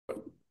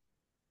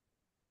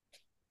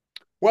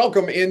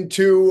Welcome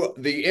into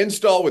the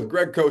install with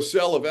Greg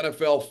Cosell of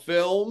NFL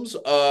Films.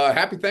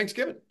 Happy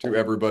Thanksgiving to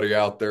everybody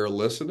out there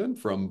listening.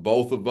 From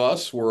both of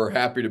us, we're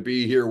happy to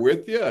be here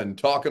with you and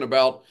talking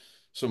about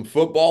some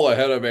football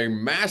ahead of a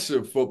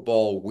massive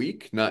football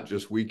week, not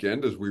just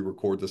weekend, as we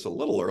record this a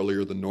little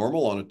earlier than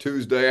normal on a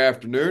Tuesday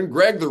afternoon.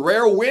 Greg, the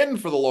rare win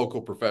for the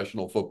local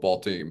professional football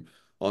team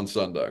on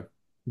Sunday.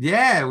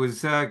 Yeah, it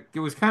was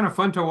kind of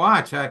fun to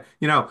watch.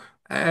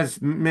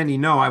 As many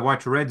know, I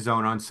watch Red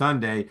Zone on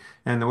Sunday,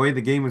 and the way the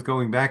game was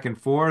going back and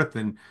forth,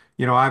 and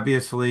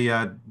obviously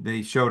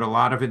they showed a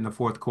lot of it in the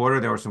fourth quarter.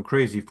 There were some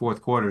crazy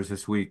fourth quarters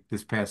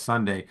this past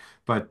Sunday,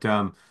 but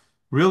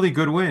really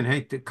good win.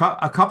 Hey,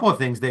 a couple of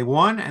things. They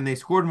won and they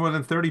scored more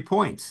than 30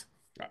 points.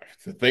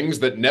 The things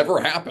that never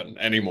happen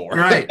anymore.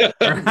 Right.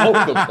 Both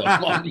of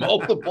them on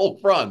multiple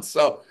fronts.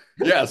 So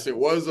yes, it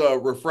was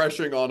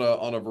refreshing on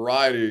a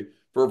variety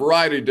for a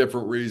variety of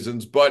different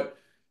reasons. But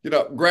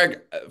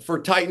Greg, for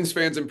Titans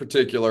fans in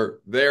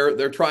particular,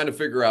 they're trying to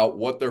figure out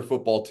what their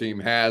football team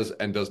has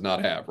and does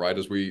not have, right?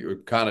 As we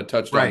kind of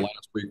touched on Right.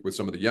 last week with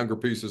some of the younger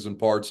pieces and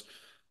parts.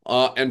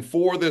 And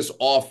for this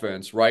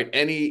offense, right?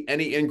 Any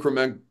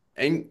incremental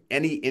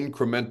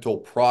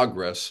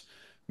progress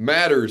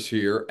matters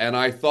here. And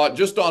I thought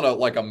just on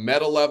a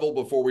meta level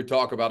before we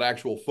talk about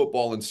actual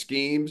football and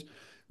schemes,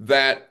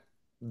 that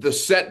the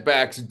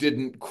setbacks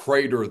didn't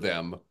crater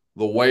them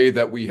the way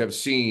that we have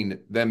seen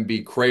them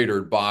be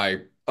cratered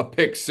by a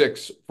pick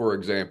six, for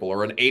example,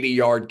 or an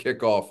 80-yard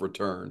kickoff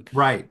return.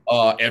 Right.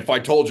 If I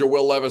told you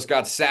Will Levis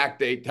got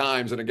sacked 8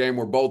 times in a game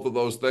where both of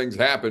those things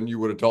happened, you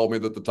would have told me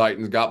that the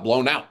Titans got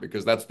blown out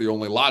because that's the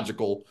only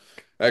logical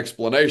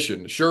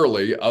explanation,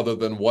 surely, other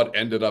than what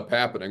ended up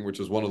happening, which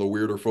is one of the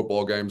weirder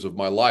football games of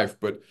my life.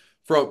 But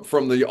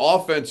from the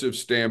offensive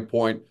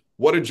standpoint,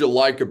 what did you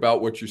like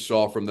about what you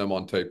saw from them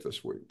on tape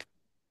this week?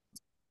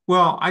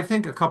 Well, I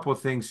think a couple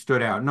of things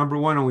stood out. Number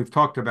one, and we've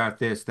talked about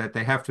this, that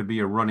they have to be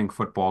a running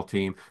football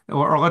team.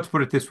 Or let's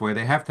put it this way,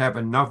 they have to have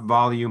enough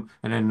volume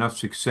and enough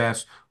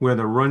success where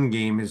the run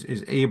game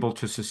is able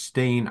to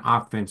sustain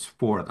offense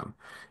for them.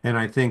 And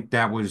I think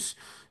that was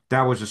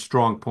a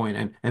strong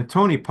point. And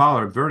Tony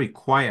Pollard very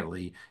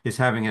quietly is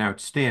having an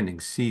outstanding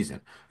season.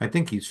 I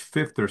think he's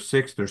fifth or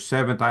sixth or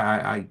seventh.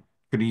 I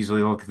could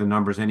easily look at the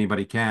numbers,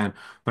 anybody can,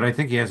 but I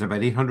think he has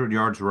about 800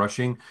 yards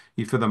rushing.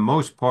 For the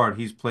most part,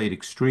 he's played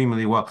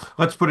extremely well.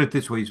 Let's put it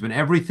this way: he's been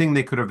everything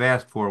they could have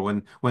asked for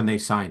when they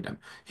signed him.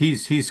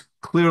 He's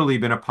clearly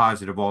been a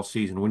positive all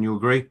season. Wouldn't you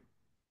agree?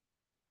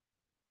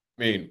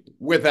 I mean,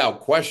 without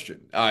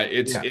question,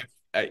 Yeah.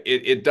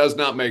 it does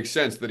not make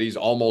sense that he's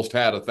almost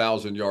had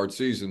 1,000-yard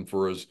season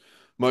for as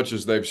much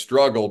as they've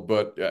struggled,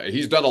 but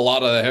he's done a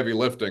lot of the heavy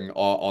lifting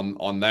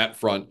on that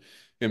front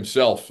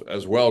himself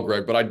as well,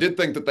 Greg. But I did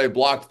think that they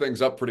blocked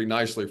things up pretty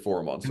nicely for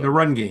him on In the Sunday.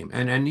 run game.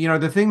 And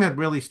the thing that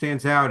really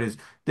stands out is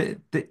that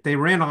they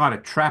ran a lot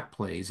of trap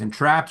plays, and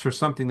traps are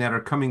something that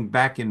are coming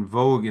back in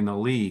vogue in the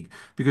league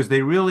because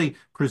they really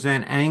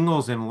present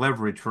angles and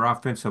leverage for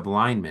offensive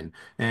linemen.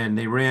 And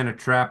they ran a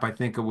trap, I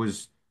think it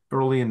was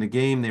early in the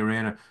game.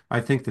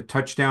 I think the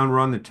touchdown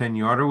run, the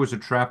 10-yarder was a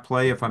trap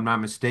play, if I'm not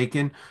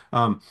mistaken.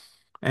 And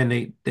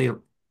they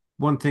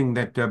one thing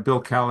that Bill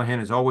Callahan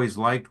has always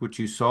liked, which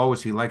you saw,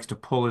 was he likes to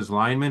pull his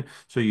linemen.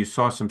 So you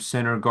saw some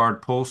center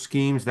guard pull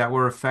schemes that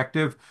were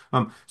effective.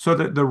 So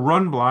the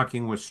run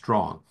blocking was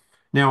strong.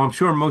 Now, I'm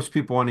sure most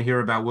people want to hear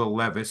about Will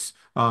Levis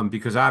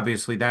because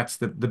obviously that's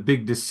the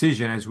big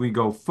decision as we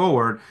go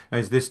forward,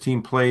 as this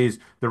team plays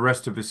the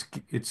rest of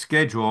its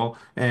schedule.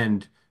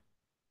 And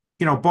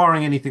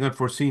barring anything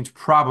unforeseen, is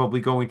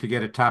probably going to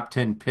get a top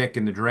 10 pick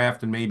in the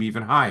draft and maybe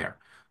even higher.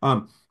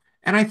 Um,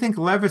 and I think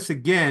Levis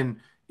again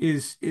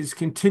is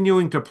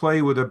continuing to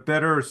play with a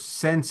better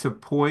sense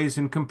of poise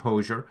and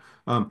composure.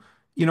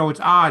 It's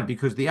odd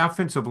because the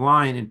offensive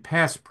line in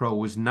pass pro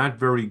was not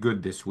very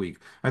good this week.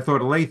 I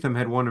thought Latham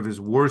had one of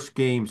his worst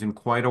games in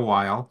quite a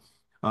while.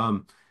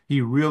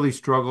 He really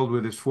struggled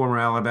with his former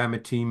Alabama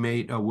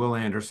teammate, Will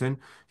Anderson.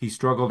 He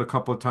struggled a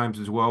couple of times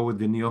as well with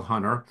Daniil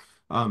Hunter.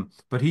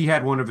 But he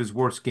had one of his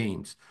worst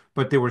games.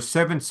 But there were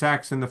 7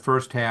 sacks in the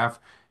first half,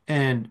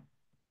 and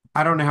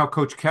I don't know how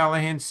Coach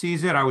Callahan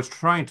sees it. I was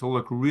trying to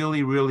look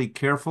really, really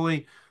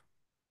carefully.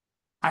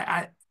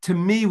 To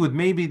me, with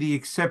maybe the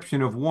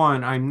exception of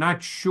one, I'm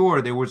not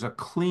sure there was a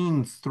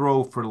clean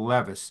throw for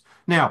Levis.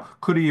 Now,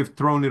 could he have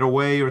thrown it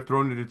away or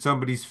thrown it at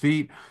somebody's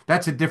feet?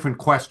 That's a different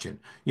question,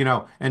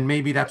 and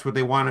maybe that's what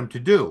they want him to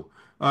do,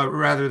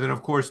 rather than,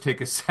 of course, take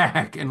a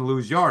sack and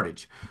lose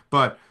yardage.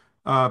 But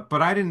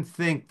I didn't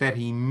think that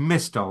he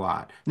missed a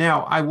lot.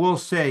 Now, I will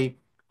say,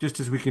 just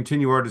as we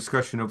continue our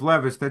discussion of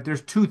Levis, that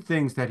there's two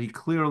things that he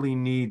clearly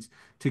needs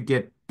to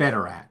get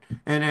better at.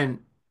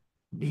 And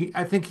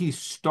I think he's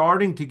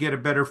starting to get a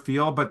better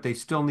feel, but they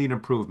still need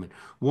improvement.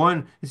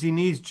 One is he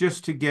needs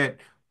just to get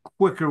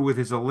quicker with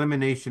his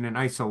elimination and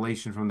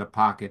isolation from the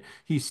pocket.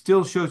 He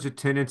still shows a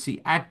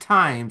tendency at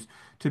times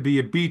to be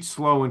a beat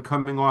slow and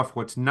coming off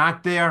what's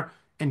not there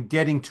and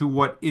getting to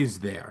what is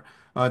there.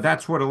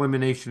 That's what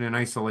elimination and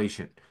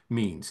isolation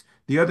means.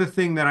 The other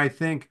thing that I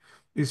think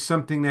is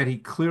something that he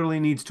clearly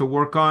needs to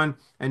work on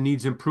and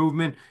needs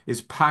improvement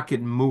is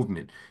pocket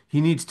movement.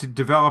 He needs to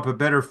develop a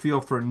better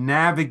feel for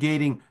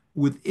navigating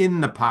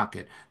within the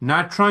pocket,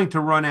 not trying to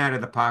run out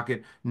of the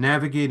pocket,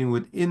 navigating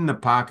within the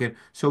pocket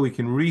so he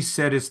can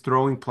reset his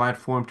throwing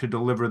platform to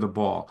deliver the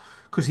ball.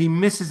 Because he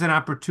misses an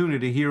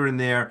opportunity here and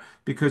there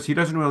because he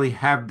doesn't really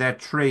have that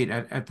trait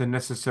at the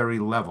necessary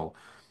level.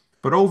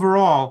 But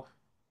overall,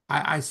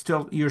 I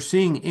still, you're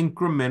seeing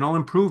incremental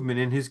improvement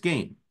in his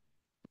game.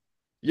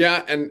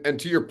 Yeah, and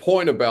to your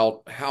point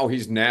about how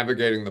he's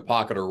navigating the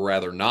pocket, or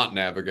rather not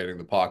navigating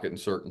the pocket in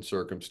certain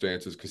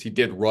circumstances, because he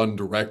did run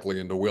directly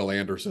into Will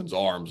Anderson's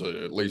arms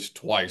at least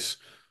twice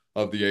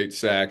of the 8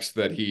 sacks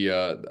that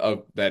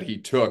he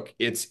took.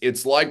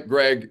 It's like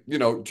Greg,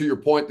 to your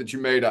point that you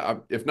made,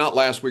 if not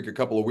last week, a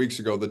couple of weeks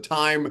ago, the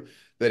time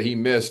that he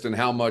missed and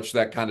how much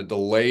that kind of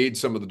delayed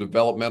some of the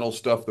developmental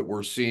stuff that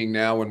we're seeing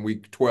now in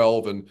week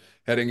 12 and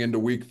heading into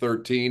week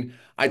 13.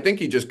 I think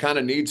he just kind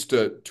of needs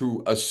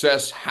to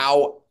assess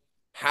how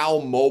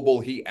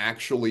mobile he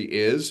actually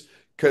is,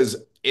 because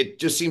it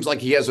just seems like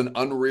he has an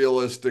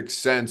unrealistic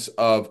sense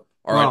of,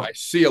 all right, I Well,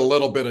 see a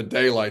little bit of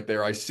daylight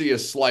there. I see a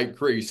slight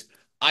crease.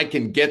 I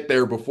can get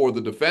there before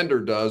the defender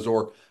does.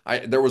 Or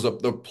there was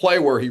the play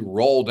where he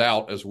rolled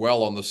out as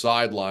well on the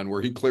sideline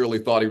where he clearly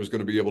thought he was going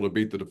to be able to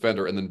beat the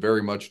defender and then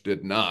very much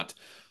did not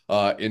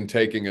in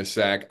taking a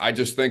sack. I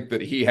just think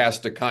that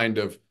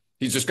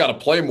he's just got to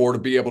play more to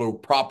be able to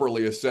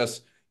properly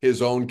assess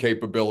his own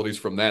capabilities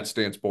from that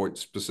standpoint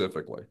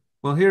specifically.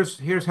 well,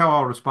 here's how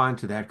I'll respond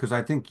to that because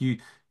I think you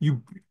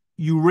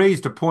you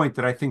raised a point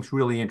that I think is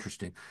really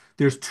interesting.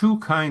 There's two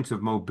kinds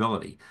of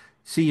mobility.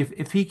 See,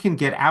 if he can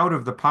get out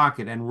of the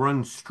pocket and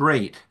run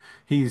straight,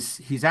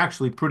 he's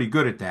actually pretty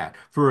good at that.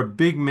 For a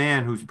big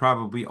man who's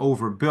probably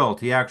overbuilt,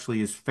 he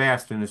actually is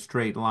fast in a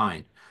straight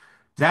line.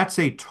 That's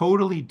a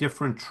totally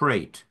different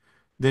trait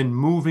than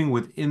moving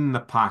within the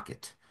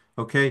pocket.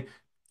 Okay?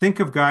 Think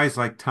of guys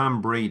like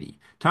Tom Brady.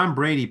 Tom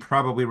Brady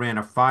probably ran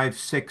a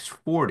 5.6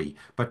 40,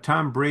 but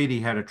Tom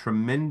Brady had a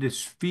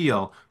tremendous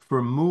feel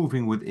for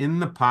moving within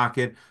the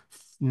pocket,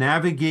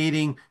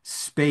 navigating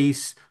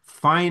space,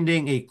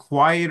 finding a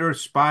quieter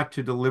spot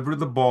to deliver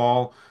the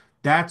ball.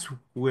 That's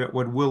what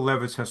Will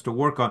Levis has to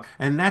work on.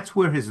 And that's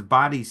where his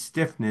body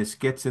stiffness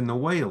gets in the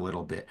way a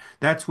little bit.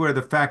 That's where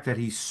the fact that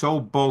he's so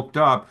bulked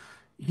up,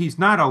 he's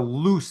not a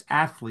loose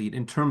athlete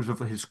in terms of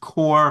his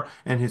core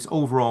and his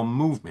overall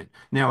movement.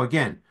 Now,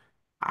 again,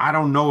 I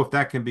don't know if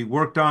that can be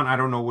worked on. I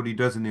don't know what he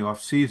does in the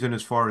off season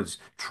as far as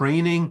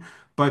training,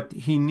 but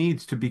he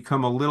needs to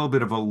become a little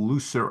bit of a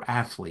looser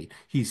athlete.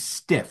 He's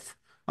stiff.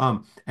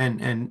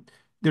 And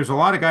there's a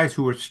lot of guys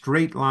who are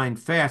straight line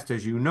fast,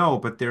 as you know,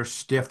 but they're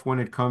stiff when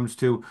it comes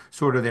to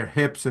sort of their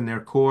hips and their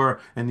core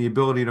and the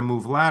ability to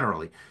move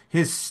laterally.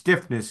 His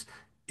stiffness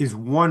is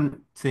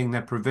one thing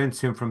that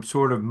prevents him from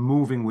sort of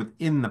moving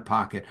within the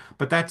pocket,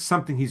 but that's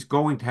something he's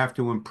going to have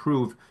to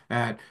improve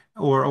at,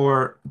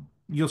 or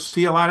you'll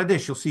see a lot of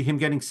this. You'll see him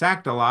getting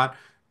sacked a lot,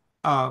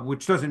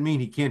 which doesn't mean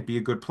he can't be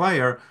a good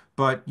player,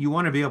 but you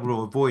want to be able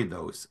to avoid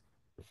those.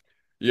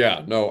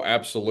 Yeah, no,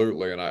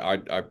 absolutely. And I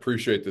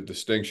appreciate the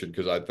distinction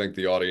because I think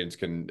the audience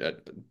can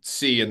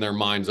see in their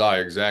mind's eye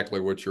exactly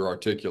what you're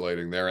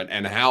articulating there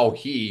and how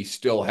he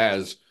still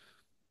has,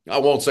 I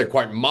won't say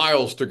quite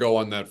miles to go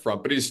on that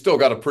front, but he's still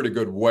got a pretty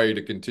good way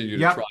to continue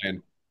to try Yep.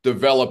 and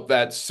develop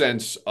that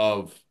sense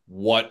of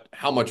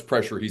how much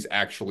pressure he's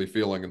actually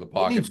feeling in the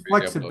He pocket needs and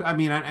being able flexibility. to, I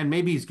mean, and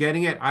maybe he's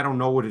getting it. I don't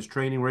know what his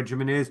training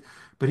regimen is,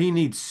 but he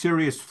needs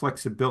serious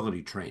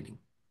flexibility training.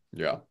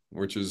 yeah,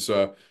 which is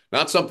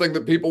not something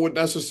that people would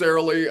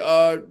necessarily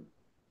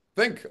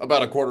think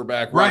about a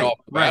quarterback right Right, off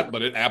the right. bat,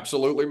 but it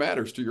absolutely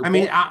matters to your I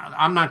mean, point.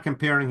 I'm not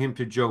comparing him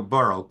to Joe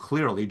Burrow.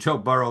 Clearly, Joe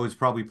Burrow is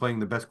probably playing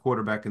the best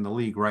quarterback in the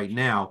league right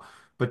now.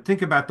 But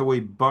think about the way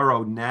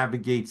Burrow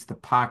navigates the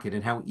pocket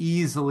and how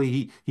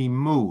easily he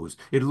moves.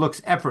 It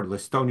looks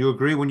effortless. Don't you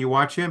agree when you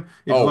watch him?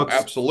 Oh,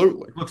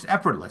 absolutely. It looks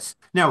effortless.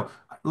 Now,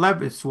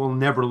 Levis will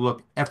never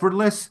look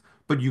effortless,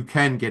 but you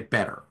can get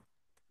better.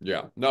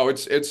 Yeah. No,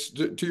 it's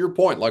to your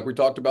point, like we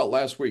talked about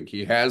last week.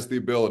 He has the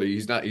ability.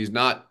 He's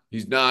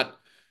not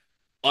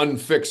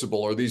unfixable,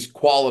 or these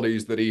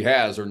qualities that he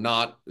has are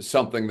not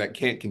something that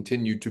can't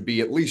continue to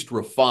be at least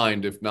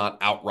refined, if not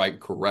outright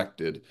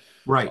corrected,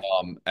 Right.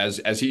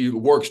 as he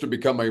works to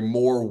become a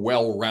more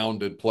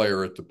well-rounded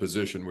player at the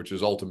position, which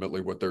is ultimately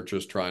what they're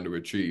just trying to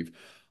achieve.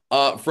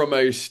 From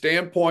a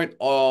standpoint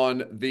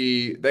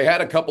they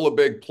had a couple of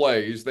big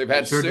plays. They've They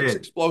had sure six did.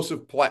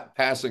 explosive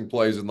passing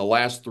plays in the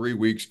last 3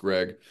 weeks,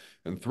 Greg,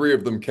 and three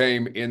of them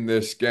came in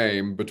this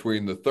game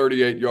between the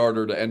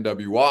 38-yarder to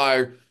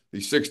NWI, the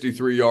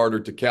 63-yarder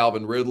to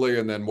Calvin Ridley,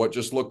 and then what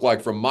just looked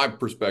like, from my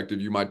perspective,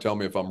 you might tell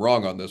me if I'm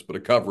wrong on this, but a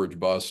coverage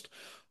bust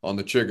on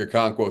the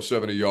Chigakonkwo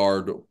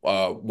 70-yard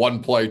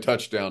one-play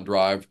touchdown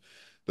drive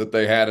that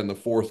they had in the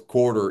fourth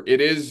quarter. It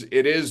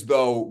is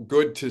though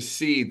good to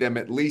see them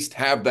at least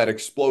have that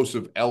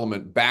explosive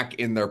element back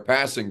in their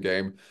passing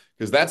game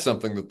because that's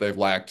something that they've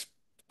lacked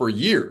for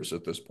years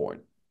at this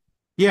point.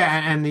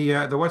 Yeah, and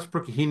the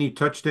Westbrook Heaney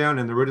touchdown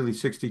and the Ridley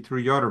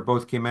 63-yarder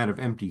both came out of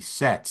empty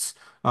sets.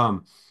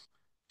 Um,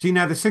 See,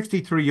 now the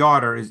 63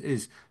 yarder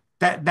is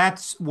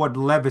that's what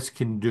Levis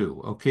can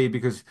do, okay?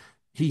 Because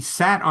he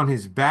sat on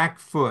his back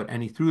foot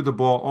and he threw the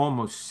ball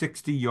almost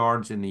 60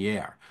 yards in the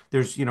air.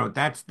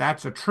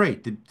 That's a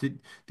trait,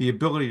 the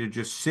ability to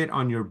just sit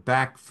on your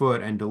back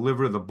foot and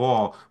deliver the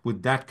ball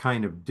with that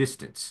kind of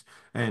distance.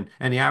 And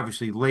he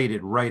obviously laid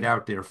it right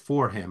out there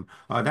for him.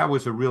 That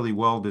was a really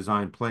well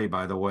designed play,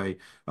 by the way.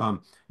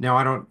 Now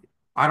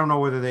I don't know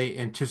whether they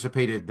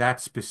anticipated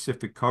that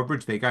specific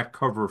coverage. They got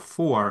cover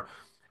four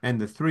and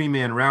the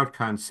three-man route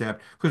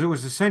concept because it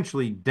was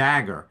essentially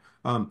dagger.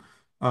 Um,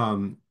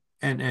 um,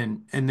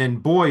 and then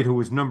Boyd, who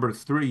was number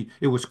three,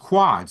 it was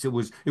quads. It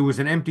was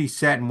an empty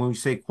set, and when we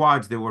say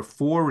quads, there were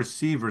four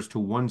receivers to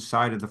one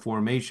side of the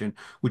formation,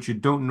 which you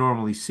don't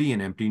normally see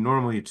in empty.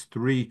 Normally, it's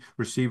three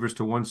receivers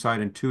to one side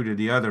and two to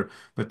the other,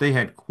 but they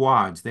had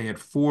quads. They had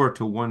four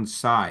to one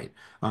side.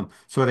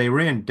 So they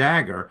ran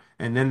dagger,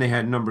 and then they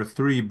had number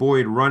three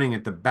Boyd running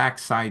at the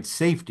backside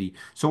safety.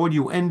 So what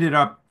you ended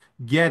up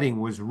getting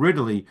was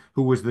Ridley,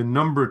 who was the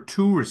number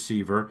two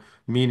receiver,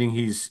 meaning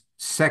he's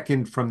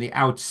second from the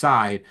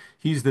outside.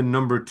 He's the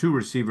number two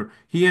receiver.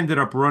 He ended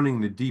up running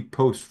the deep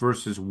post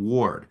versus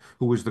Ward,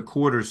 who was the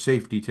quarter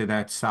safety to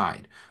that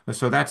side.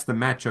 So that's the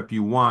matchup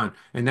you want,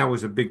 and that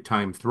was a big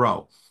time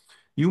throw.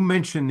 You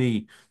mentioned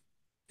the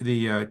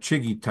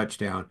Chiggy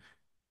touchdown.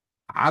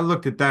 I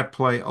looked at that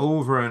play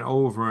over and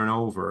over and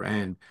over,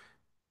 and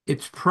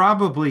it's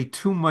probably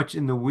too much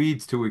in the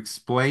weeds to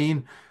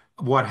explain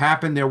what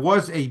happened. There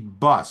was a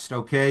bust,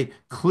 okay?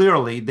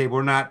 Clearly, they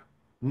were not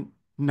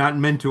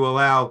meant to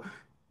allow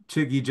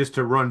Chiggy just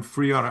to run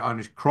free on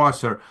his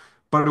crosser,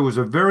 but it was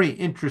a very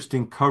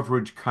interesting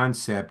coverage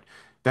concept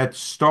that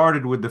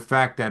started with the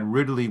fact that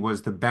Ridley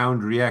was the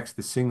boundary X,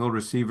 the single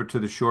receiver to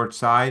the short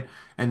side,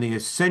 and they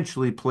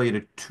essentially played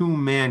a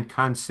two-man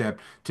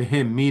concept to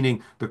him,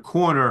 meaning the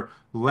corner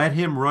let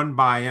him run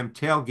by him,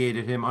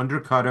 tailgated him,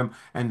 undercut him,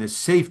 and the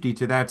safety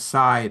to that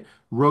side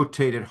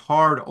rotated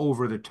hard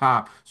over the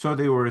top. So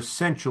they were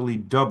essentially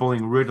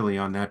doubling Ridley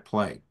on that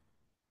play.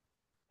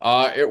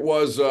 It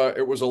was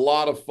a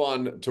lot of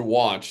fun to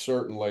watch,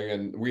 certainly,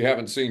 and we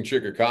haven't seen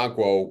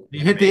Chicaconquo You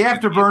hit the make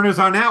it. afterburners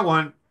on that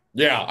one.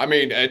 Yeah, I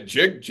mean,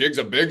 Jig's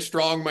a big,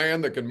 strong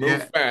man that can move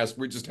Yeah. fast.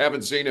 We just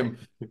haven't seen him.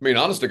 I mean,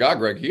 honest to God,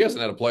 Greg, he hasn't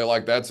had a play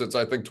like that since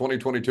I think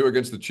 2022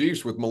 against the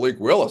Chiefs with Malik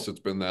Willis. It's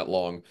been that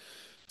long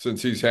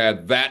since he's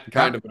had that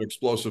kind Yeah. of an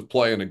explosive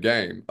play in a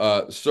game.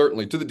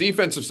 Certainly to the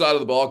defensive side of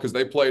the ball because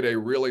they played a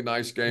really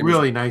nice game as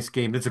Really nice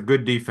game. That's a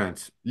good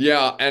defense.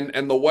 yeah,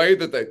 and the way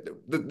that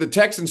the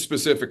Texans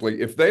specifically,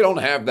 if they don't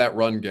have that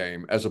run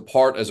game as a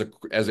part as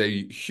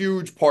a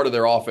huge part of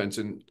their offense,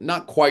 and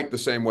not quite the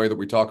same way that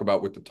we talk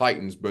about with the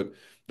Titans, but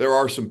there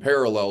are some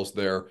parallels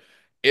there.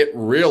 It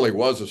really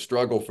was a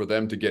struggle for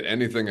them to get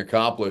anything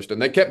accomplished,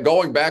 and they kept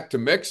going back to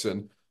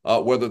Mixon,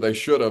 whether they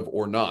should have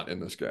or not in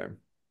this game.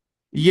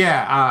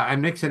 Yeah,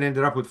 and Nixon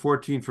ended up with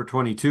 14 for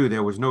 22.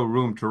 There was no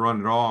room to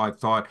run at all. I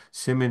thought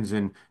Simmons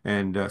and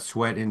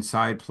Sweat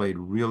inside played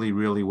really,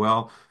 really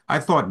well. I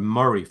thought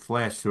Murray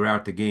flashed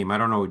throughout the game. I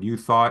don't know what you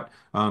thought.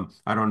 I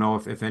don't know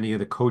if any of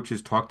the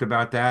coaches talked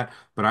about that,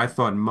 but I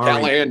thought Murray,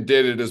 Callahan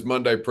did at his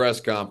Monday press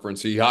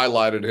conference. He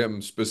highlighted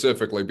him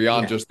specifically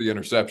beyond yeah. just the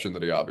interception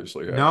that he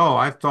obviously had. No,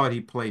 I thought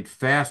he played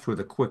fast with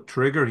a quick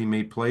trigger. He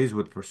made plays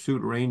with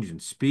pursuit range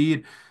and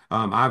speed.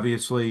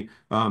 Obviously,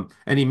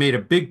 and he made a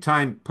big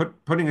time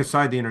putting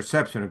aside the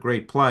interception, a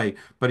great play,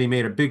 but he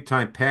made a big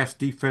time pass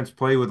defense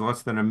play with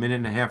less than a minute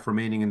and a half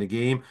remaining in the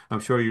game. I'm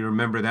sure you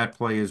remember that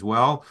play as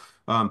well.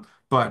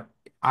 But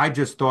I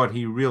just thought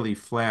he really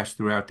flashed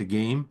throughout the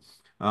game.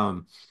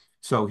 Um,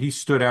 so he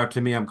stood out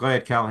to me. I'm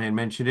glad Callahan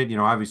mentioned it.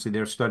 Obviously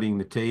they're studying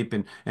the tape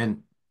and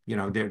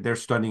they're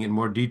studying it in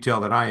more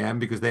detail than I am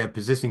because they have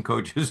position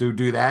coaches who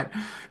do that,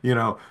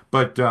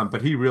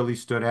 but he really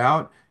stood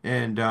out.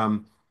 And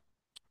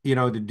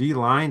the D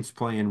line's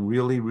playing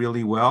really,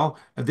 really well.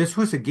 This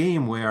was a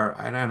game where,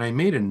 and I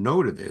made a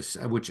note of this,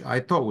 which I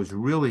thought was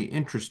really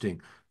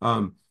interesting.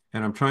 And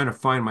I'm trying to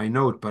find my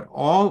note, but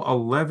all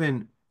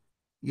 11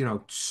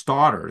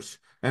 starters,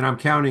 and I'm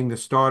counting the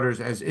starters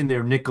as in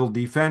their nickel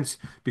defense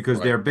because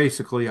Right. they're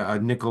basically a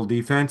nickel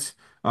defense.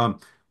 Um,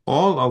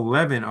 all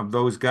 11 of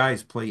those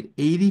guys played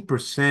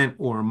 80%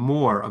 or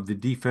more of the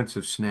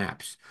defensive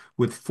snaps,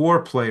 with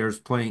four players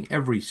playing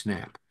every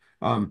snap.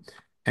 Um,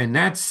 and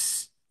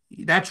that's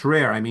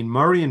rare. I mean,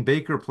 Murray and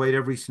Baker played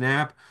every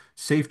snap.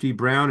 Safety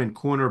Brown and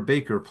corner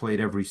Baker played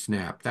every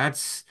snap.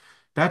 That's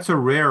a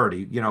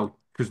rarity,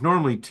 because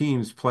normally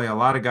teams play a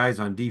lot of guys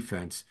on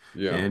defense.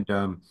 Yeah.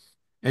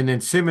 And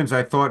then Simmons,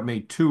 I thought,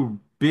 made two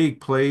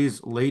big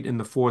plays late in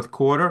the fourth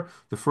quarter.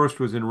 The first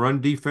was in run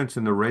defense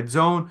in the red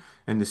zone,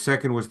 and the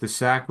second was the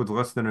sack with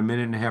less than a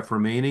minute and a half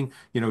remaining,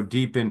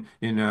 deep in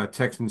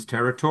Texans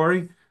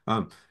territory.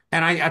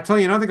 And I tell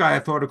you another guy I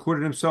thought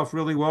acquitted himself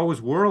really well was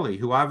Worley,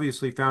 who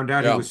obviously found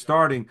out he Yeah. was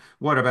starting,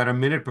 what, about a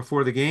minute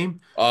before the game?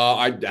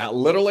 I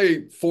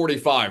literally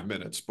 45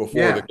 minutes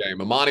before the Yeah. game.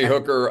 Amani A-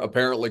 Hooker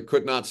apparently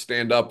could not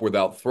stand up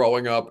without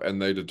throwing up,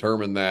 and they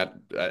determined that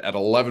at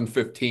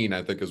 11:15,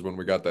 I think, is when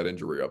we got that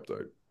injury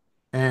update.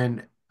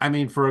 And I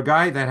mean, for a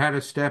guy that had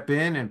to step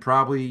in and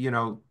probably,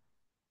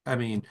 I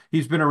mean,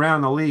 he's been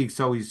around the league,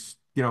 so he's,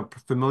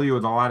 familiar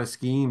with a lot of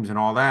schemes and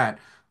all that.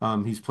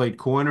 He's played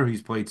corner,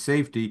 he's played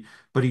safety,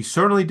 but he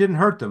certainly didn't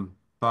hurt them,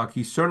 Buck.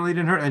 He certainly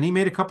didn't hurt, and he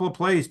made a couple of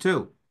plays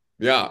too.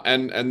 Yeah,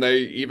 and they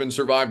even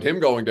survived him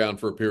going down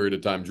for a period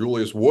of time.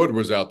 Julius Wood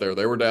was out there.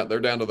 They're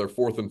down to their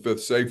fourth and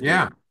fifth safety in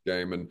Yeah. the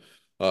game,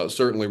 and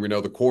certainly we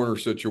know the corner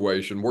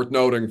situation. Worth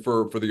noting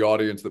for the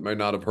audience that may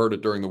not have heard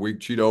it during the week,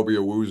 Chidobe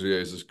Awuzie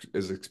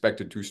is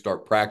expected to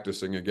start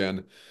practicing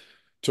again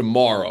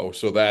tomorrow.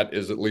 So that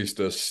is at least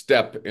a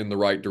step in the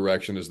right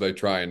direction as they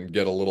try and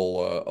get a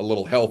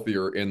little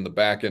healthier in the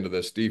back end of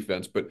this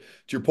defense. But to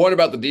your point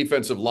about the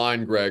defensive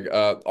line, Greg,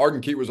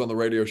 Arden Key was on the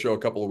radio show a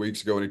couple of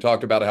weeks ago, and he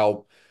talked about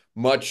how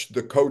much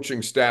the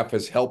coaching staff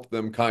has helped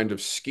them kind of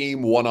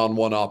scheme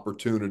one-on-one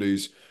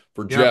opportunities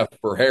for Yep. Jeff,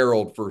 for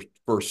Harold,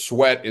 for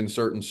Sweat in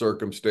certain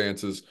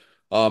circumstances.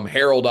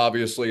 Harold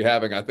obviously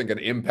having, I think, an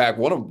impact,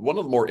 one of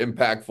the more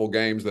impactful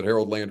games that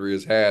Harold Landry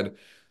has had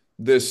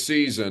this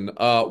season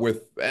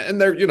with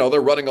and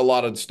they're running a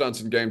lot of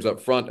stunts and games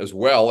up front as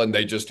well, and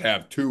they just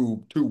have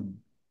two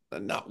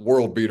not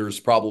world beaters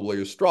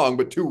probably as strong,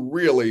 but two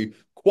really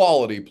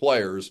quality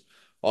players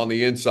on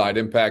the inside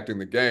impacting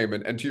the game.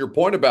 And to your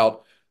point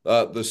about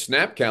the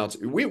snap counts,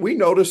 we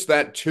noticed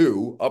that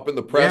too up in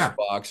the press Yeah.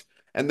 box.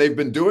 And they've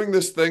been doing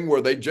this thing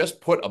where they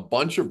just put a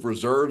bunch of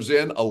reserves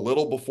in a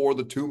little before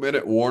the 2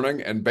 minute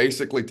warning and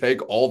basically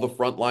take all the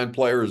frontline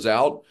players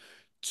out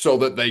so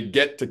that they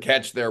get to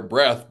catch their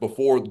breath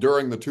before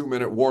during the 2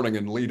 minute warning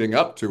and leading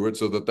up to it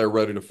so that they're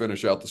ready to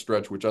finish out the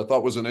stretch, which I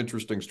thought was an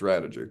interesting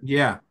strategy.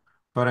 Yeah.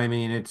 But I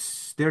mean,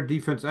 it's their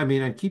defense. I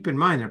mean, and keep in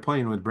mind they're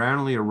playing with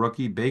Brownlee, a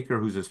rookie, Baker,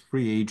 who's a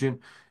free agent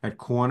at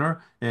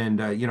corner, and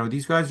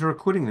these guys are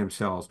acquitting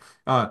themselves.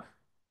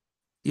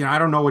 I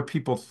don't know what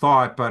people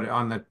thought, but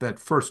on that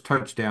first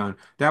touchdown,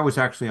 that was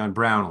actually on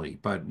Brownlee.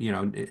 But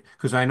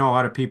because I know a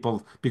lot of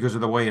people, because of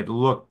the way it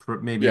looked,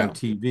 maybe on Yeah.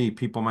 TV,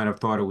 people might have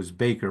thought it was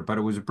Baker, but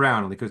it was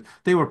Brownlee because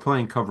they were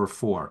playing cover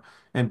four,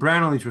 and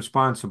Brownlee's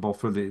responsible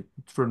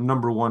for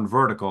number one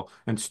vertical,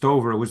 and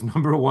Stover was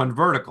number one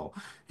vertical.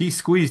 He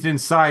squeezed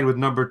inside with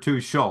number two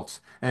Schultz,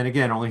 and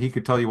again, only he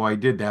could tell you why he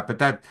did that. But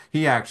that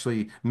he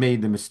actually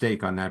made the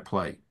mistake on that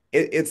play.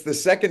 It's the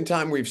second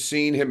time we've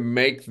seen him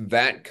make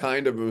that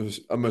kind of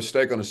a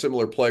mistake on a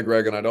similar play,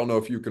 Greg. And I don't know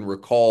if you can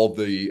recall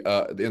the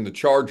in the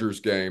Chargers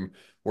game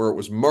where it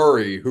was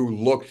Murray who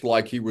looked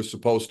like he was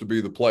supposed to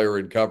be the player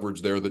in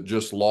coverage there that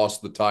just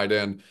lost the tight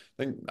end.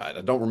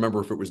 I don't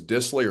remember if it was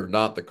Disley or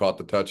not that caught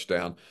the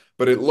touchdown,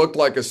 but it looked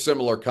like a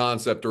similar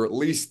concept, or at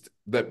least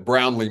that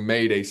Brownlee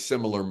made a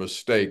similar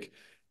mistake.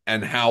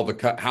 And how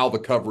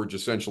the coverage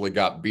essentially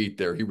got beat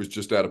there. He was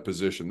just out of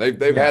position. They've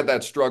Yeah. had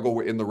that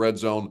struggle in the red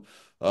zone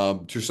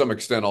to some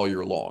extent all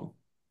year long.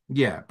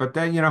 Yeah, but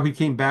then he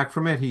came back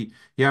from it. He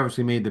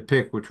obviously made the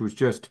pick, which was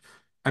just,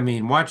 I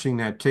mean, watching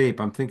that tape,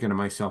 I'm thinking to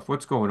myself,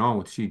 what's going on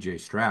with CJ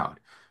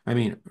Stroud? I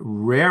mean,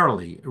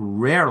 rarely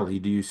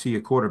do you see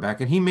a quarterback,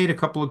 and he made a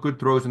couple of good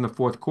throws in the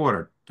fourth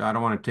quarter. I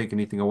don't want to take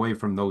anything away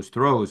from those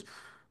throws,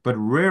 but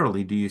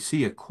rarely do you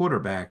see a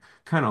quarterback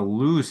kind of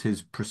lose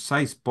his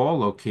precise ball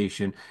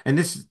location. And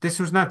this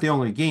was not the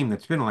only game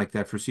that's been like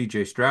that for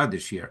CJ Stroud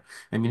this year.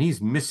 I mean,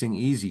 he's missing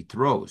easy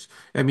throws.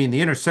 I mean,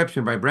 the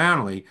interception by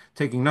Brownlee,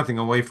 taking nothing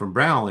away from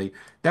Brownlee,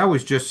 that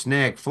was just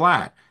snag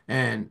flat.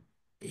 And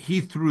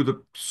he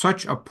threw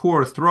such a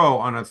poor throw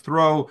on a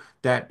throw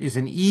that is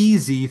an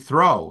easy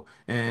throw.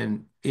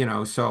 And,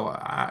 so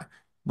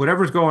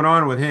whatever's going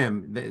on with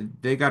him,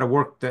 they got to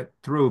work that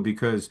through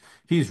because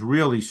he's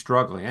really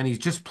struggling and he's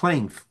just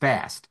playing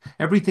fast.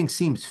 Everything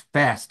seems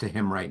fast to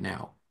him right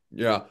now.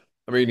 Yeah.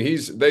 I mean,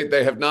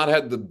 they have not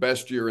had the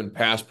best year in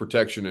pass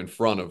protection in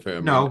front of him.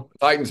 And No,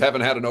 Titans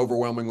haven't had an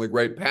overwhelmingly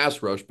great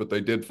pass rush, but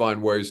they did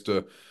find ways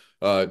to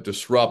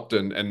disrupt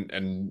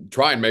and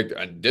try and make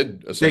and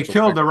did they essentially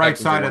killed make the the right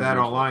Texans a side of that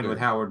one-dimensional O-line with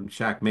team. Howard and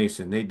Shaq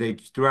Mason. They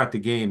throughout the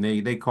game,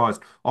 they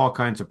caused all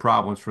kinds of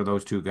problems for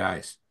those two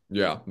guys.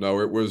 Yeah, no,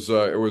 it was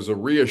a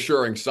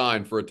reassuring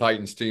sign for a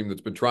Titans team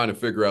that's been trying to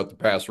figure out the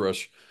pass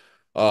rush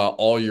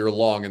all year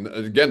long. And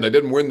again, they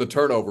didn't win the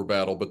turnover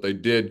battle, but they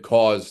did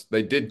cause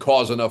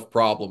enough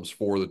problems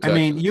for the I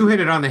mean, Texans. you hit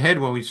it on the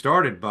head when we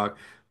started, Buck.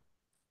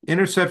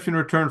 Interception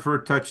return for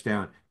a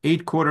touchdown,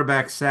 8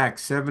 quarterback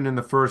sacks, seven in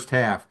the first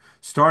half,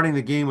 starting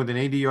the game with an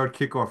 80-yard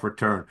kickoff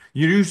return.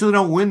 You usually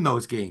don't win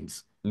those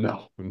games.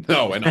 No,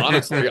 no. And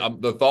honestly,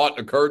 the thought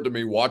occurred to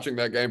me watching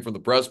that game from the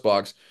press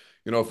box.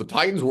 If the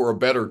Titans were a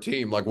better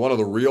team, like one of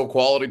the real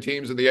quality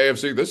teams in the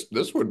AFC,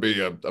 this would be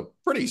a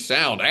pretty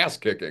sound ass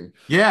kicking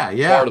Yeah, part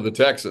yeah. of the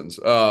Texans.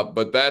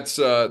 But that's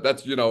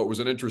it was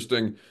an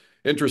interesting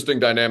interesting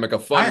dynamic, a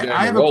fun game,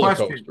 I a have a roller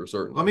question. coaster, Let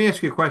certainly. me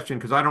ask you a question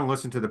because I don't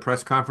listen to the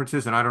press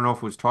conferences and I don't know if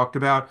it was talked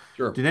about.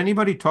 Sure. Did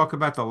anybody talk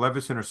about the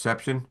Levis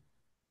interception?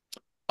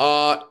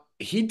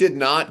 He did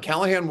not.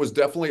 Callahan was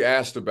definitely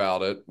asked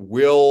about it.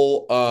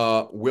 Will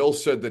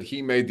said that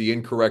he made the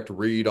incorrect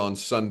read on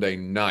Sunday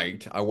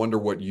night. I wonder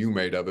what you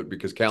made of it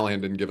because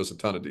Callahan didn't give us a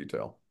ton of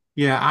detail.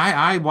 Yeah,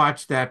 I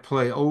watched that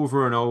play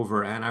over and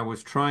over and I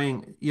was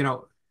trying,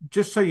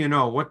 just so you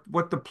know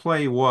what the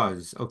play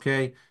was,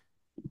 okay?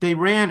 They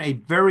ran a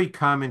very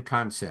common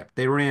concept.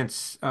 They ran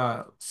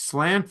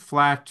slant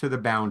flat to the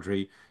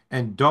boundary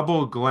and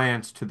double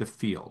glance to the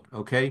field.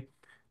 Okay.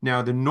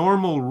 Now, the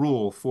normal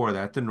rule for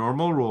that, the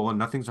normal rule, and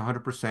nothing's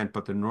 100%,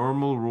 but the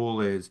normal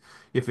rule is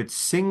if it's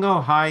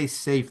single high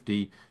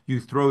safety, you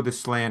throw the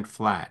slant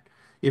flat.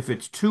 If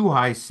it's too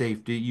high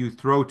safety, you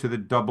throw to the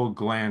double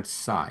glance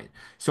side.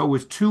 So it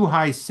was too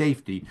high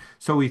safety.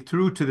 So he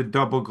threw to the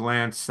double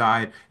glance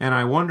side. And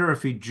I wonder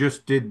if he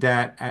just did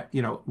that,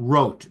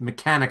 wrote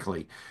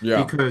mechanically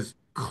Yeah, because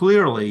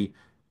clearly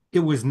it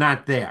was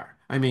not there.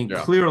 I mean,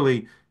 yeah,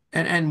 clearly,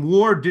 and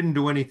Ward didn't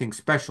do anything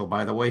special,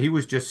 by the way. He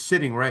was just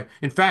sitting right.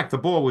 In fact, the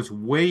ball was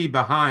way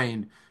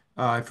behind.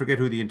 I forget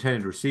who the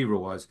intended receiver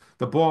was.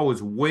 The ball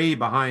was way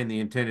behind the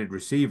intended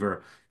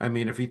receiver. I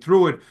mean, if he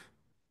threw it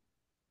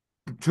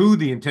to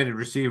the intended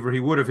receiver, he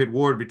would have hit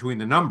Ward between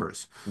the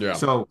numbers. yeah.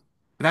 So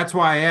that's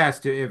why I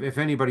asked if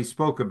anybody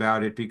spoke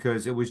about it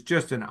because it was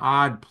just an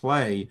odd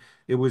play.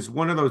 It was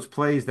one of those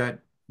plays that,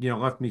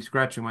 left me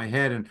scratching my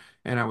head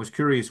and I was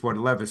curious what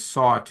Levis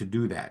saw to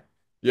do that.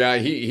 Yeah,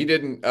 he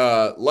didn't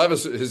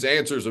Levis his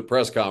answers at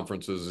press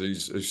conferences,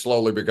 he's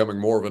slowly becoming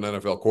more of an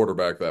NFL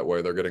quarterback that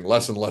way. They're getting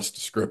less and less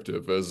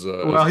descriptive as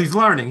Well, he's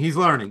learning. He's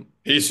learning.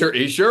 he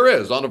sure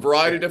is on a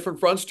variety of Yeah. different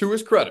fronts to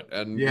his credit.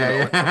 And Yeah,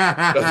 it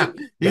yeah.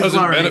 doesn't He's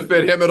doesn't learning.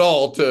 benefit him at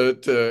all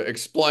to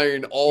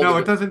explain all the No,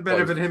 it different doesn't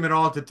benefit places. him at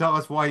all to tell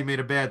us why he made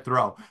a bad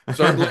throw.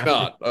 Certainly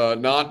not.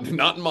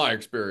 Not in my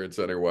experience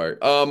anyway.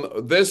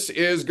 This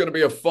is going to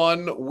be a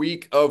fun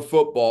week of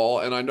football,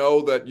 and I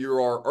know that you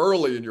are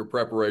early in your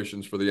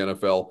preparations for the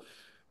NFL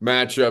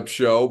matchup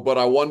show, but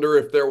I wonder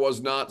if there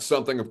was not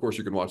something. Of course,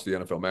 you can watch the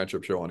NFL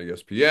matchup show on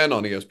ESPN,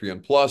 on ESPN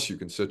Plus. You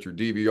can set your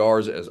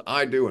DVRs as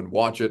I do and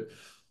watch it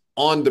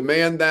on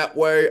demand that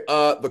way.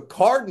 The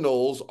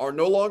Cardinals are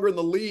no longer in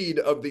the lead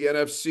of the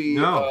NFC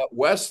No.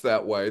 West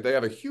that way. They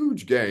have a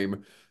huge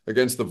game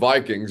against the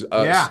Vikings.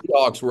 Yeah.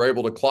 Seahawks were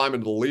able to climb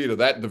into the lead of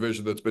that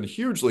division that's been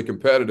hugely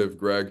competitive,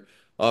 Greg.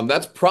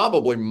 That's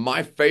probably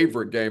my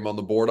favorite game on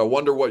the board. I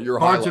wonder what your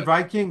Cards and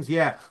highlight. Vikings,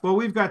 yeah. Well,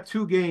 we've got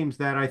two games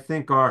that I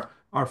think are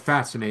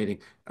fascinating.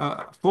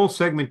 Full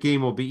segment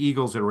game will be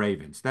Eagles and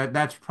Ravens.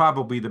 That's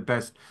probably the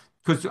best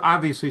because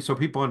obviously, so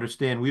people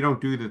understand, we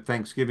don't do the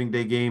Thanksgiving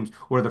Day games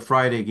or the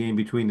Friday game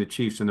between the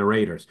Chiefs and the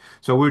Raiders.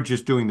 So we're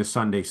just doing the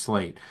Sunday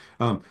slate.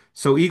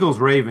 So Eagles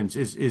Ravens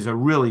is a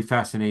really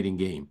fascinating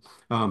game.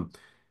 Um,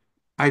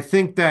 I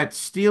think that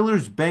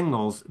Steelers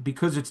Bengals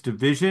because it's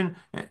division,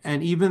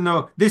 and even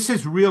though this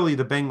is really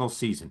the Bengals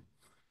season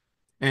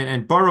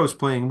and Burrow's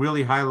playing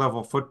really high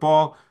level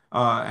football.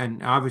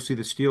 And obviously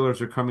the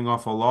Steelers are coming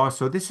off a loss.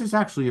 So this is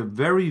actually a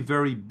very,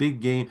 very big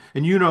game.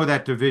 And you know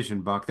that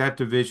division, Buck. That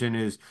division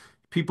is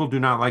people do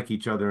not like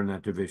each other in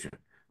that division.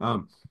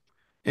 Um,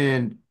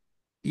 and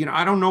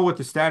I don't know what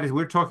the status.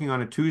 We're talking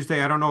on a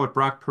Tuesday. I don't know what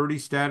Brock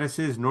Purdy's status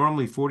is.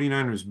 Normally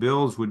 49ers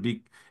Bills would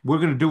be we're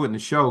going to do it in the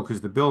show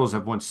because the Bills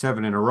have won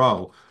seven in a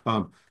row.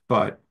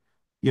 But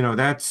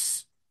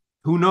that's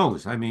who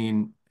knows. I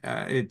mean,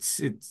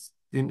 it's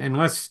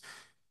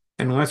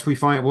unless we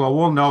find, well,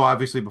 we'll know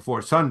obviously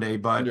before Sunday,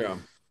 but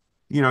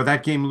Yeah.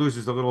 that game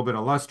loses a little bit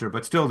of luster.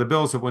 But still, the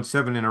Bills have won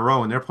seven in a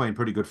row, and they're playing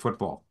pretty good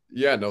football.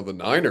 Yeah, no, the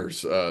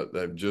Niners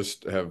have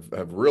just have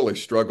really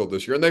struggled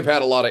this year, and they've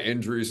had a lot of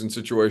injuries and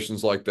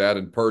situations like that.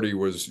 And Purdy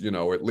was,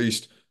 at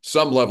least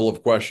some level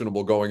of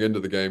questionable going into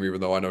the game, even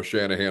though I know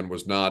Shanahan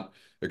was not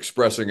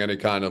expressing any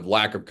kind of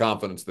lack of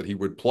confidence that he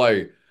would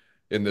play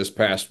in this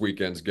past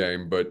weekend's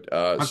game. But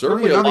I'll tell you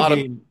certainly a lot of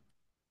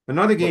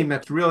another game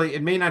that's really,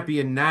 it may not be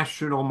a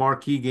national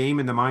marquee game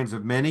in the minds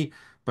of many,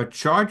 but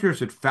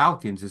Chargers at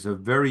Falcons is a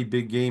very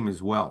big game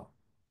as well.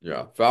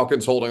 Yeah,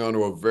 Falcons holding on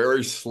to a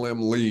very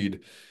slim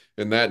lead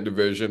in that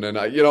division, and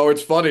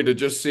it's funny to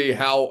just see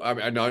how. I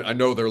mean, I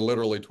know they're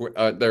literally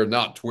they're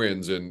not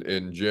twins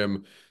in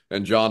Jim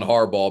and John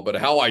Harbaugh, but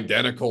how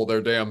identical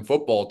their damn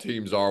football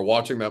teams are.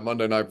 Watching that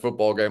Monday Night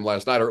Football game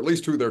last night, or at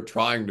least who they're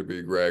trying to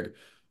be, Greg.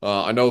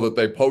 I know that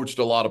they poached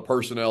a lot of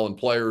personnel and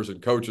players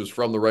and coaches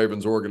from the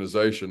Ravens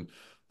organization,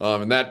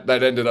 and that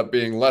ended up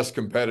being less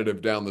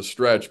competitive down the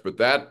stretch, but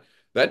that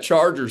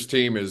Chargers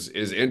team is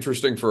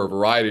interesting for a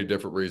variety of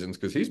different reasons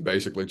because he's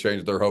basically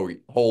changed their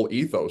whole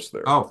ethos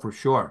there. Oh, for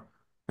sure.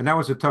 And that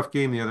was a tough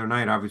game the other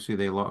night. Obviously,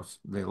 they lost.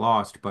 They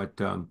lost, but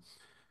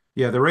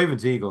yeah, the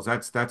Ravens Eagles.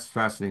 That's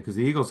fascinating because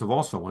the Eagles have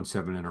also won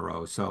seven in a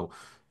row. So,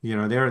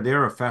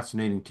 they're a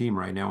fascinating team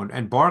right now.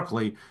 And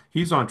Barkley,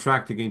 he's on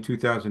track to gain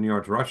 2,000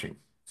 yards rushing.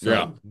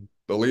 Yeah, So,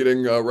 the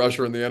leading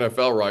rusher in the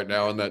NFL right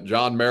now, and that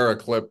John Mara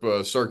clip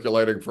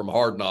circulating from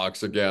Hard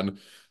Knocks again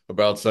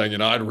about saying,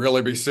 I'd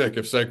really be sick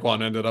if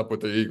Saquon ended up with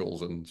the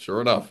Eagles. And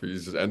sure enough,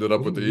 he's ended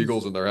up with the He's,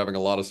 Eagles and they're having a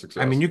lot of I mean,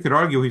 success. you could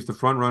argue he's the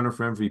front runner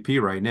for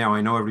MVP right now.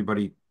 I know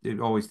everybody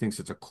it always thinks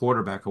it's a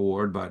quarterback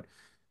award, but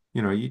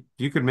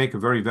you could make a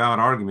very valid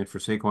argument for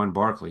Saquon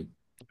Barkley.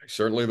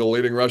 Certainly the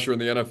leading rusher in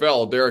the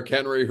NFL, Derrick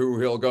Henry, who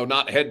he'll go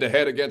not head to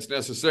head against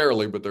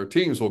necessarily, but their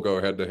teams will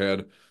go head to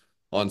head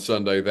on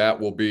Sunday. That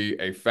will be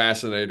a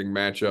fascinating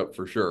matchup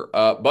for sure.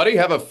 Buddy,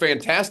 have a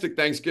fantastic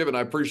Thanksgiving.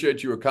 I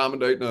appreciate you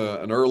accommodating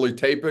an early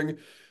taping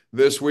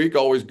this week.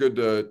 Always good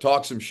to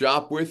talk some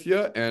shop with you,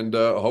 and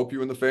hope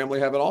you and the family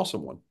have an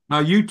awesome one.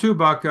 You too,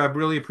 Buck. I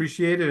really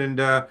appreciate it. And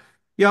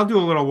yeah, I'll do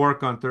a little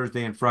work on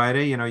Thursday and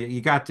Friday.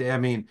 You got to, I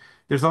mean,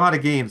 there's a lot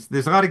of games.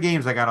 There's a lot of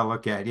games I got to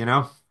look at.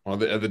 Well,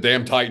 the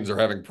damn Titans are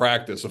having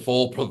practice, a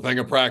full thing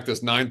of practice,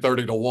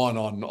 9:30 to 1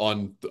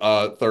 on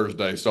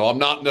Thursday. So I'm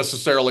not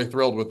necessarily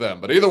thrilled with them,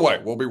 but either way,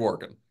 we'll be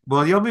working.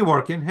 Well, you'll be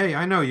working. Hey,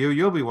 I know you.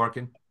 You'll be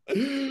working.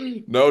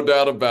 No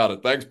doubt about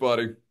it. Thanks,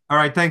 buddy. All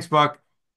right. Thanks, Buck.